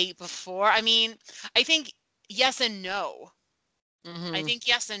you ate before? I mean, I think yes and no. I Hmm. think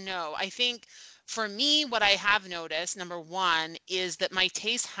yes and no. I think for me, what I have noticed, number one, is that my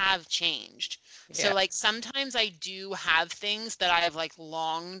tastes have changed. So Yeah. like sometimes I do have things that I've like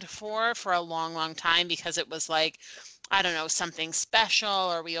longed for a long, long time because it was like, I don't know, something special,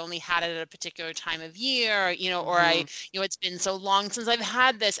 or we only had it at a particular time of year, or Hmm. it's been so long since I've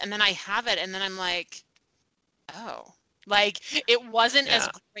had this, and then I have it, and then I'm like, oh, like it wasn't as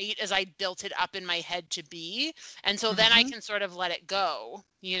Yeah. great as I built it up in my head to be. And so then I Hmm. can sort of let it go.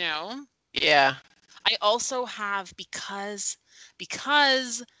 Yeah. I also have because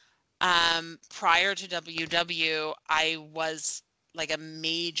prior to WW, I was like a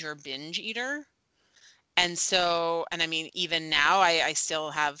major binge eater. And so, and I mean, even now I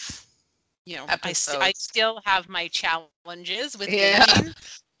still have, I Episodes. still have my challenges with Yeah. binging.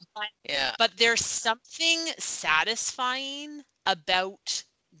 But Yeah. but there's something satisfying about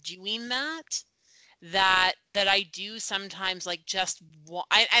doing that I do sometimes, like,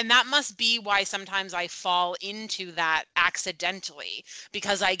 and that must be why sometimes I fall into that accidentally,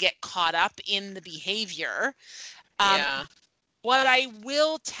 because I get caught up in the behavior. Um, Yeah. what I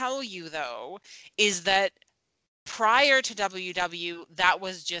will tell you though is that prior to WW, that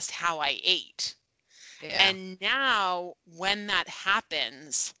was just how I ate. Yeah. And now when that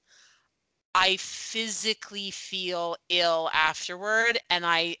happens, I physically feel ill afterward, and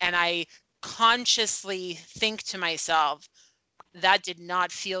I consciously think to myself, that did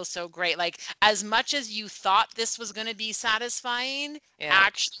not feel so great. Like, as much as you thought this was going to be satisfying, Yeah.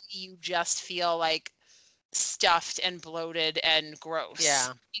 actually you just feel like stuffed and bloated and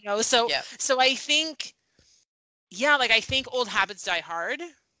gross. Yeah. So Yeah. I think, yeah, like, I think old habits die hard,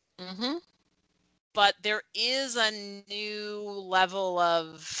 Hmm. but there is a new level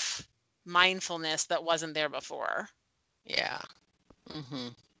of mindfulness that wasn't there before. Yeah. Hmm.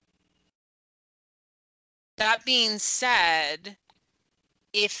 That being said,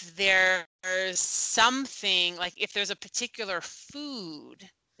 if there's something, like if there's a particular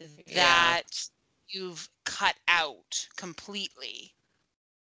food Yeah. that you've cut out completely,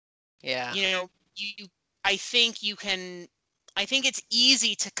 Yeah. you know, you I think you can I think it's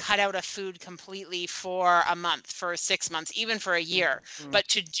easy to cut out a food completely for a month, for 6 months, even for a year. Hmm. But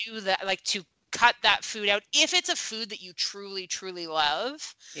to do that, like to cut that food out, if it's a food that you truly, truly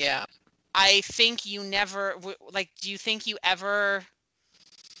love, Yeah. I think you never like, do you think you ever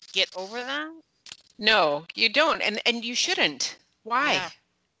get over that? No, you don't, and you shouldn't. Why? Yeah.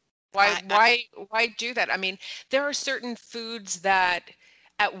 Why? I Why do that? I mean, there are certain foods that,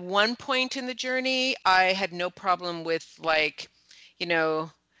 at one point in the journey, I had no problem with, like, you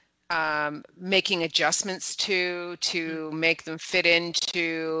know, making adjustments mm, to make them fit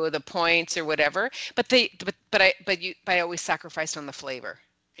into the points or whatever. But I always sacrificed on the flavor.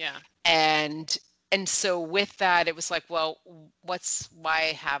 yeah. And so with that, it was like, well, why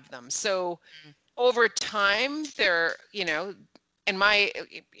have them? So Mm, over time, and my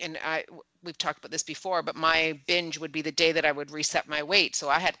and I we've talked about this before, but my binge would be the day that I would reset my weight. So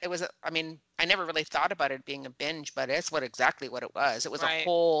I mean, I never really thought about it being a binge, but it's exactly what it was. It was a right.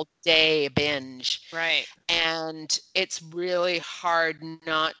 whole day binge. Right. And it's really hard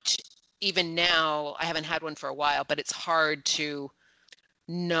not even now, I haven't had one for a while, but it's hard to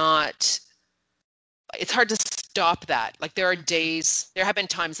not, it's hard to stop that. Like there are days, there have been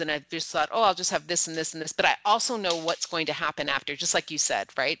times and I've just thought, oh, I'll just have this and this and this, but I also know what's going to happen after, just like you said,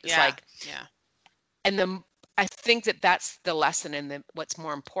 right? It's Yeah. like, Yeah. and I think that that's the lesson, and what's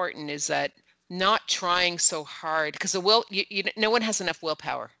more important is that not trying so hard, because no one has enough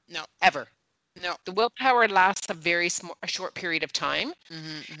willpower. No. Ever. No. The willpower lasts a short period of time,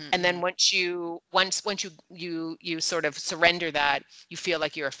 and then Mm-hmm. once you sort of surrender that, you feel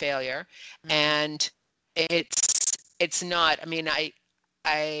like you're a failure, and it's not. I mean, I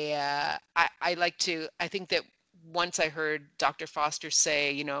think that once I heard Dr. Foster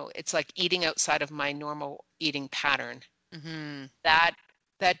say, it's like eating outside of my normal eating pattern. Mm-hmm. That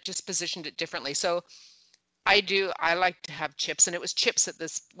that just positioned it differently. So I like to have chips, and it was chips that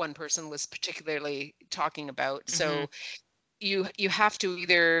this one person was particularly talking about. So you have to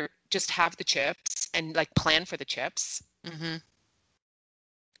either just have the chips and like plan for the chips, Mm-hmm.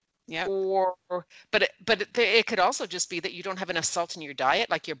 Yep. or it could also just be that you don't have enough salt in your diet,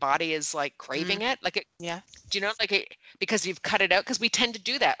 like your body is like craving it, like it, Yeah. do you know, like it, because you've cut it out, because we tend to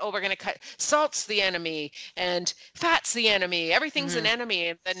do that. Oh, we're going to cut, salt's the enemy and fat's the enemy, everything's an enemy,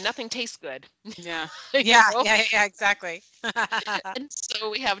 and then nothing tastes good. Yeah. You Yeah. know? Yeah. Exactly. And so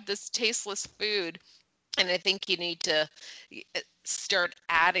we have this tasteless food, and I think you need to start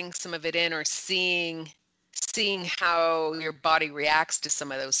adding some of it in, or seeing how your body reacts to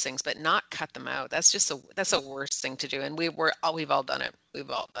some of those things, but not cut them out. That's a worst thing to do. And we've all done it. We've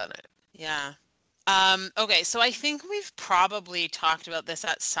all done it. Yeah. Okay, so I think we've probably talked about this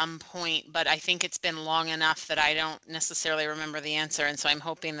at some point, but I think it's been long enough that I don't necessarily remember the answer, and so I'm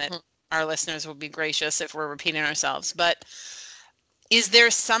hoping that our listeners will be gracious if we're repeating ourselves. But is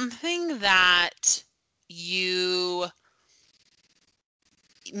there something that you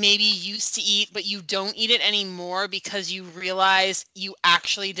maybe used to eat, but you don't eat it anymore because you realize you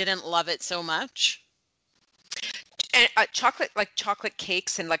actually didn't love it so much? And chocolate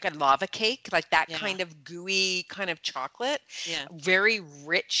cakes, and like a lava cake, like that Yeah. kind of gooey kind of chocolate, Yeah. very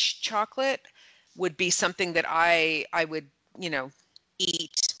rich chocolate would be something that I would,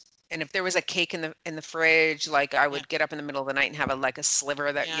 eat. And if there was a cake in the fridge, like I Yeah. would get up in the middle of the night and have a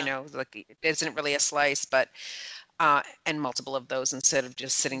sliver that, Yeah. like it isn't really a slice, but and multiple of those, instead of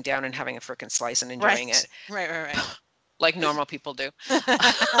just sitting down and having a frickin' slice and enjoying Right. it Right. like normal people do.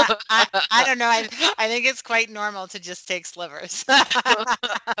 I don't know. I think it's quite normal to just take slivers.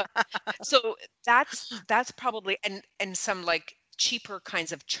 So that's probably, and some like cheaper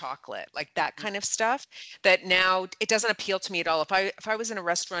kinds of chocolate, like that kind of stuff, that now it doesn't appeal to me at all. If I was in a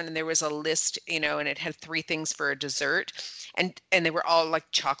restaurant and there was a list, and it had 3 things for a dessert, and they were all like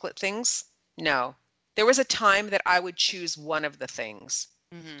chocolate things, no. There was a time that I would choose one of the things.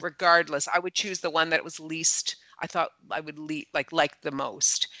 Mhm. Regardless, I would choose the one that was least, I thought I would like the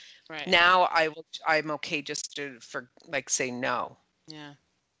most. Right. Now I'm okay just to like say no. Yeah.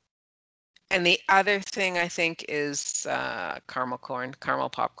 And the other thing I think is caramel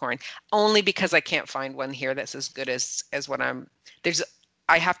popcorn, only because I can't find one here that's as good as what there's.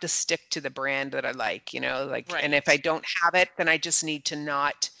 I have to stick to the brand that I like, like, and if I Right. don't have it, then I just need to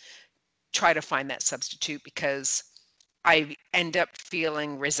not try to find that substitute, because I end up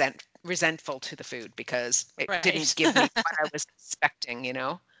feeling resentful to the food because it didn't Right. give me what I was expecting,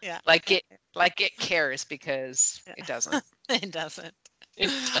 Yeah. like it cares, because it doesn't. It doesn't. It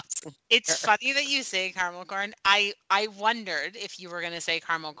doesn't It's care. funny that you say caramel corn. I wondered if you were going to say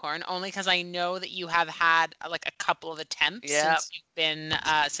caramel corn, only because I know that you have had like a couple of attempts Yeah.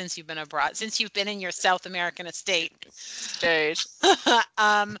 since you've been abroad, since you've been in your South American estate. Stage. But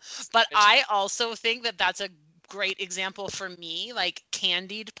I also think that that's a great example for me, like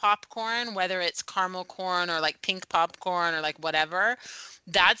candied popcorn, whether it's caramel corn or like pink popcorn or like whatever.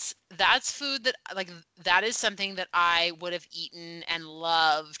 That's food that like that is something that I would have eaten and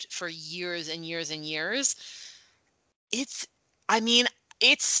loved for years and years and years. It's I mean,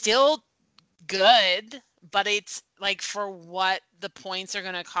 it's still good, but it's like for what the points are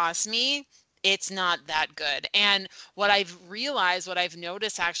going to cost me, it's not that good. And what I've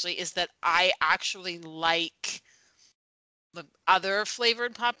noticed actually is that I actually like the other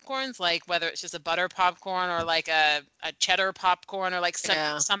flavored popcorns, like whether it's just a butter popcorn or like a cheddar popcorn or like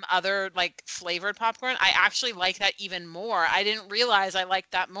Yeah. some other like flavored popcorn. I actually like that even more. I didn't realize I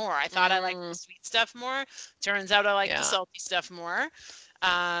liked that more. I thought I liked the sweet stuff more. Turns out I like the Yeah. salty stuff more.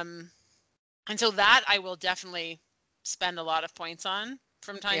 Um, and so that I will definitely spend a lot of points on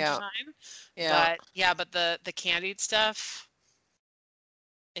from time to Yeah. time. Yeah. But yeah, but the candied stuff,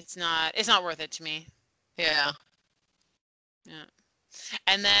 it's not worth it to me. Yeah. Yeah.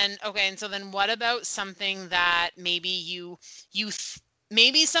 And then, okay, and so then what about something that maybe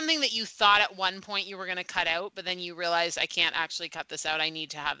maybe something that you thought at one point you were going to cut out, but then you realized I can't actually cut this out. I need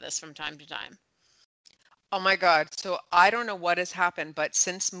to have this from time to time. Oh my God. So I don't know what has happened, but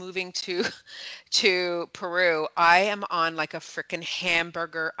since moving to to Peru, I am on like a freaking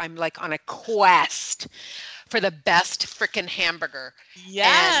hamburger. I'm like on a quest for the best freaking hamburger.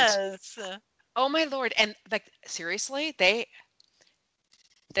 And Yes. oh my Lord. And like seriously,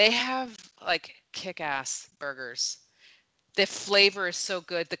 they have like kick-ass burgers. The flavor is so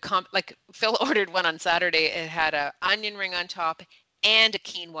good. Like Phil ordered one on Saturday. It had a onion ring on top and a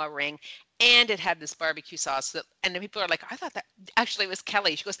quinoa ring, and it had this barbecue sauce. And then people are like, I thought that actually it was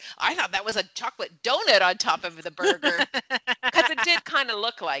Kelly. She goes, I thought that was a chocolate donut on top of the burger because it did kind of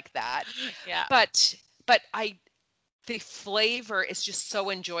look like that. Yeah. But the flavor is just so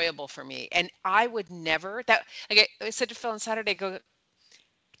enjoyable for me, and I would never that. Like I said to Phil on Saturday, go.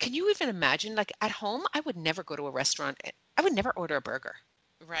 Can you even imagine? Like at home, I would never go to a restaurant. I would never order a burger.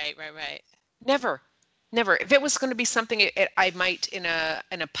 Right, right, right. Never, never. If it was going to be something, I might in a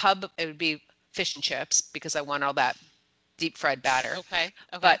pub. It would be fish and chips because I want all that deep fried batter. Okay,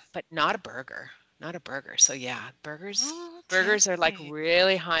 okay. But not a burger, not a burger. So yeah, Okay. burgers are like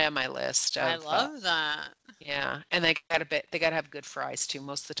really high on my list I of love that. yeah, and they got to have good fries too.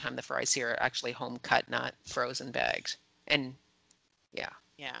 Most of the time, the fries here are actually home cut, not frozen bagged. And yeah.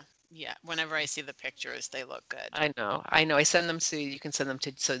 Yeah. Yeah. Whenever I see the pictures, they look good. I know. I know. I send them so you can send them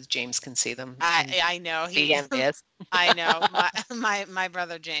to so James can see them and I know be he envious. I know my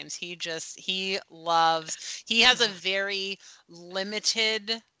brother James, he has a very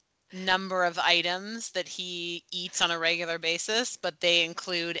limited number of items that he eats on a regular basis, but they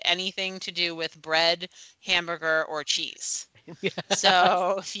include anything to do with bread, hamburger, or cheese.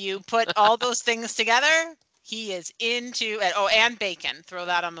 So if you put all those things together, he is into it. Oh, and bacon. Throw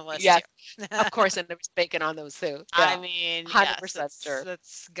that on the list Yes, too. of course, and there's bacon on those too. I Yeah, mean, yes, 100% sure.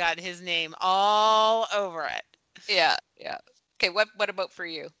 that's got his name all over it. Yeah, yeah. Okay, what about for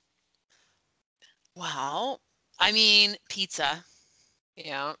you? Well, I mean, pizza.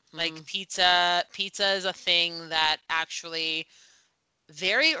 Yeah. Like pizza is a thing that actually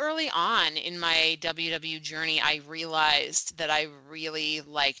very early on in my WW journey, I realized that I really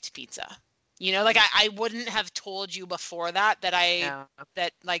liked pizza. You know, like Mm, I wouldn't have told you before that yeah.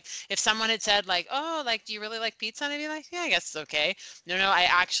 that like if someone had said like, oh, like, do you really like pizza? And I'd be like, yeah, I guess it's okay. No, I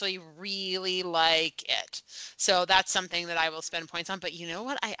actually really like it. So that's something that I will spend points on. But you know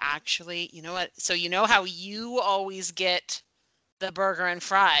what? You know what? So you know how you always get the burger and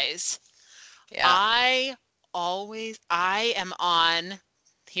fries? Yeah. I am on,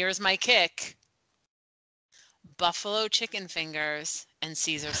 here's my kick, buffalo chicken fingers and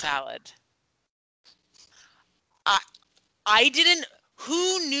Caesar salad. I I didn't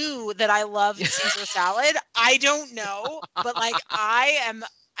who knew that I loved Caesar salad? I don't know, but like I am,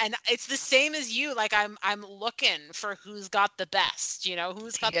 and it's the same as you, like I'm looking for who's got the best,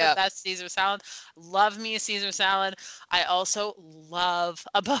 who's got the Yeah. best Caesar salad. Love me a Caesar salad. I also love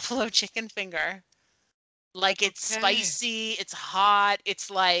a buffalo chicken finger. Like it's Okay. spicy, it's hot, it's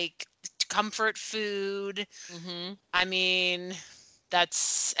like comfort food. Mm-hmm. I mean,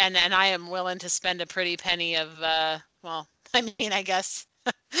 and I am willing to spend a pretty penny of well, I mean, I guess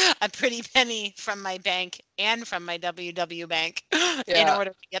a pretty penny from my bank and from my WW bank in Yeah.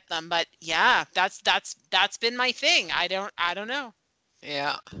 order to get them. But yeah, that's been my thing. I don't know.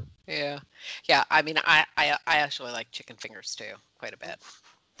 Yeah. Yeah. Yeah. I mean, I actually like chicken fingers too, quite a bit.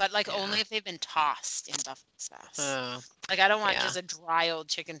 But like Yeah. only if they've been tossed in buffalo sauce. Oh, Like I don't want yeah. just a dry old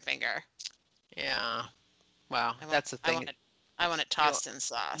chicken finger. Yeah. Wow. I want That's the I thing. want it I want it You tossed in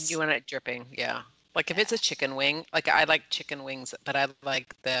you sauce. want it dripping. Yeah. Like if it's Yeah. a chicken wing, like I like chicken wings, but I like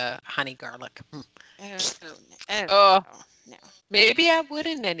the honey garlic. Mm. Oh, oh, Oh, no, no. maybe I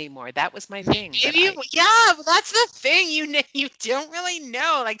wouldn't anymore. That was my thing, but Maybe, yeah, but that's the thing. You don't really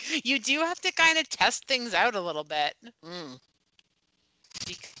know. Like you do have to kind of test things out a little bit mm,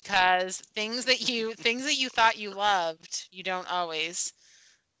 because things that you thought you loved, you don't always,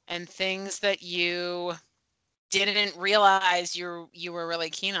 and things that you didn't realize you were really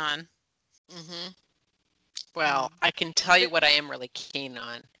keen on. hmm Well, Mm. I can tell you what I am really keen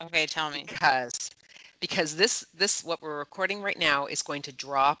on Okay, tell me. because this what we're recording right now is going to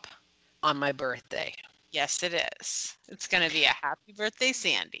drop on my birthday. Yes, it is. It's gonna be a happy birthday,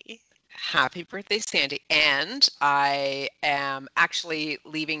 Sandy. Happy birthday, Sandy. And I am actually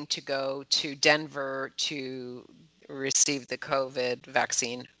leaving to go to Denver to receive the COVID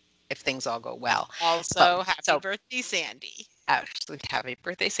vaccine if things all go well. But Also, happy so birthday, Sandy. actually, happy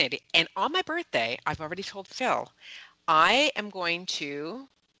birthday, Sandy. And on my birthday, I've already told Phil, I am going to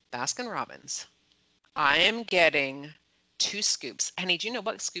Baskin Robbins. I am getting 2 scoops. Honey, do you know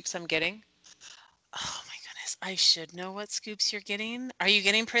what scoops I'm getting? Oh my goodness. I should know what scoops you're getting. Are you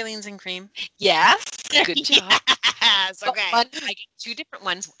getting pralines and cream? Yes. Good job. Yes. But Okay. one, I get 2 different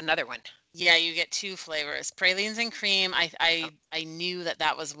ones. Another one. Yeah, you get 2 flavors. Pralines and cream. I Oh, I I knew that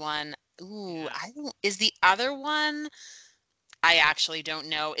that was one. Ooh, yeah. I don't, is the other one? I actually don't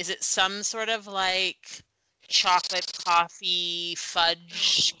know. Is it some sort of like chocolate coffee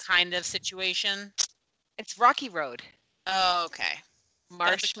fudge kind of situation? It's Rocky Road. Oh, okay.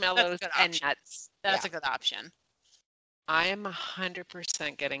 That's a Marshmallows good and option. nuts. That's Yeah. a good option. I am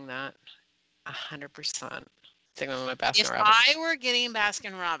 100% getting that. 100%. Think of my Baskin If Robbins. I were getting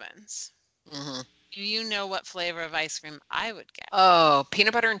Baskin Robbins, Hmm. do you know what flavor of ice cream I would get? Oh,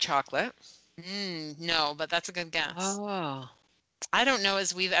 peanut butter and chocolate. No, but that's a good guess. Oh, I don't know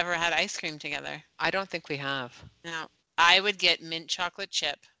as we've ever had ice cream together. I don't think we have. No, I would get mint chocolate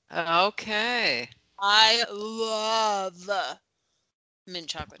chip. Okay. I love mint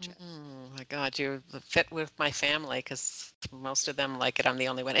chocolate chip. Oh my God, you fit with my family because most of them like it. I'm the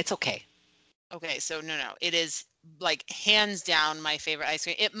only one. It's okay. Okay, so no, it is like hands down my favorite ice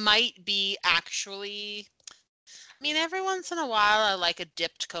cream. It might be actually, I mean, every once in a while I like a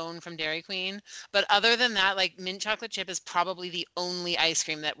dipped cone from Dairy Queen, but other than that, like mint chocolate chip is probably the only ice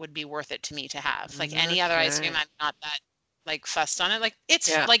cream that would be worth it to me to have. Like any other ice cream, Okay. I'm not that like fussed on it. Like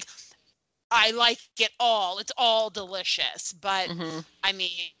it's Yeah. like I like it all. It's all delicious, but Hmm. I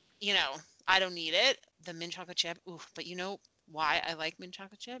mean, you know, I don't need it. The mint chocolate chip, ooh, but you know why I like mint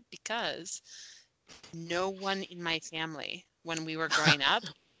chocolate chip? Because no one in my family, when we were growing up,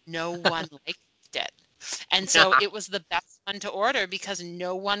 no one liked it. And so it was the best one to order because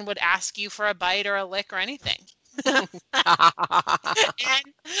no one would ask you for a bite or a lick or anything.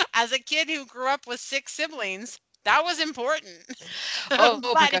 And as a kid who grew up with 6 siblings, that was important. Oh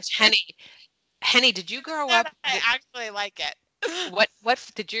my But gosh, it's just Henny, did you grow that up I actually like it.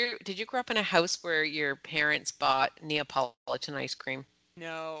 what did you grow up in a house where your parents bought Neapolitan ice cream?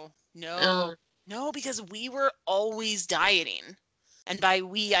 No, Oh, no, no, because we were always dieting. And by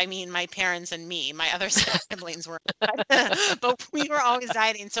we, I mean my parents and me. My other siblings weren't, but we were always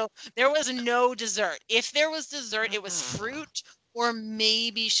dieting. So there was no dessert. If there was dessert, it was oh, fruit or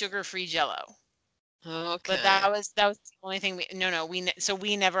maybe sugar-free Jello. But okay. that was the only thing we no, so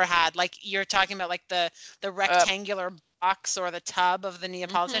we never had like you're talking about like the Uh, rectangular box or the tub of the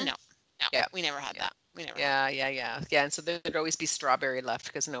Neapolitan. hmm. No, no, Yeah, we never had yeah, that. We never had yeah, yeah, yeah, yeah. And so there'd always be strawberry left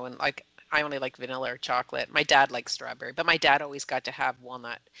because no one like. I only like vanilla or chocolate. My dad likes strawberry, but my dad always got to have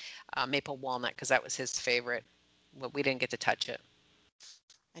walnut, maple walnut, because that was his favorite. But we didn't get to touch it.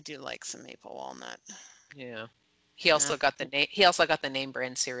 I do like some maple walnut. Yeah. He Yeah. also got the name. He also got the name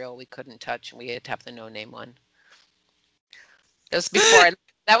brand cereal we couldn't touch. We had to have the no name one. That was before I.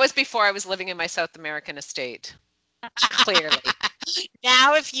 That was before I was living in my South American estate. Clearly,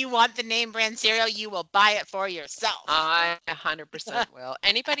 Now, if you want the name brand cereal, you will buy it for yourself. I 100% will.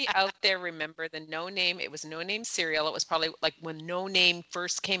 Anybody out there remember the no name? It was no name cereal. It was probably like when no name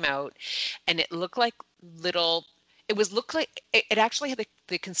first came out, and it looked like little. It was looked like it actually had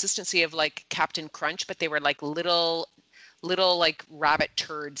the consistency of like Captain Crunch, but they were like little like rabbit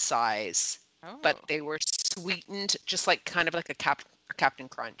turd size, but Oh, they were sweetened just like kind of like a Captain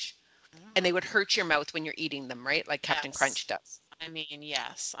Crunch. And they oh, would hurt your mouth when you're eating them, right? Like Captain yes. Crunch does. I mean,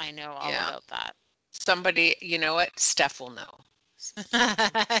 yes, I know all Yeah. about that. Somebody, you know what? Steph will know.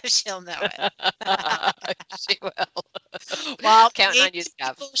 She'll know it. She will. Well, Counting maybe on you,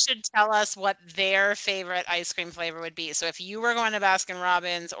 Steph. people should tell us what their favorite ice cream flavor would be. So if you were going to Baskin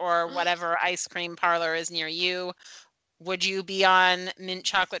Robbins or whatever ice cream parlor is near you, would you be on mint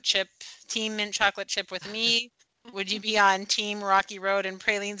chocolate chip, team mint chocolate chip with me? Would you be on team Rocky Road and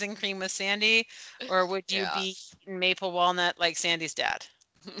pralines and cream with Sandy? Or would you Yeah. be maple walnut like Sandy's dad?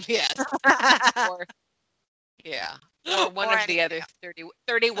 Yes. Or yeah. Or one Or of any, the other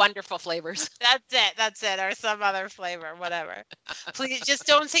 30 wonderful flavors. that's it, or some other flavor, whatever. Please just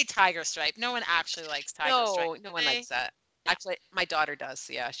don't say tiger stripe. No one actually likes tiger stripe, No, do no one they? likes that. No. Actually, my daughter does.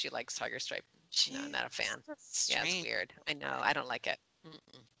 Yeah, she likes Tiger Stripe. No, Jeez, not a fan. that's Yeah, it's strange. weird. I know. I don't like it.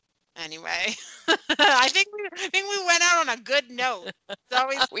 Mm-mm. Anyway, I think we went out on a good note. It's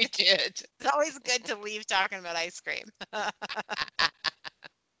always We did. it's always good to leave talking about ice cream.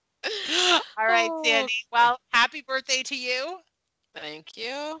 All right, Oh, Sandy. okay. Well, happy birthday to you. Thank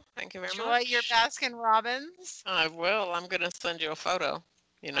you. Thank you very Enjoy your much. Baskin Robbins. I will. I'm going to send you a photo.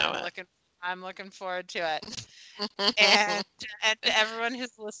 You know I'm it. looking I'm looking forward to it. And to everyone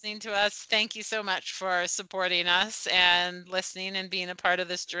who's listening to us, thank you so much for supporting us and listening and being a part of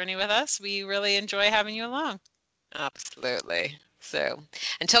this journey with us. We really enjoy having you along. Absolutely. So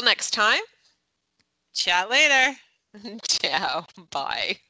until next time, Chat later. ciao. Bye.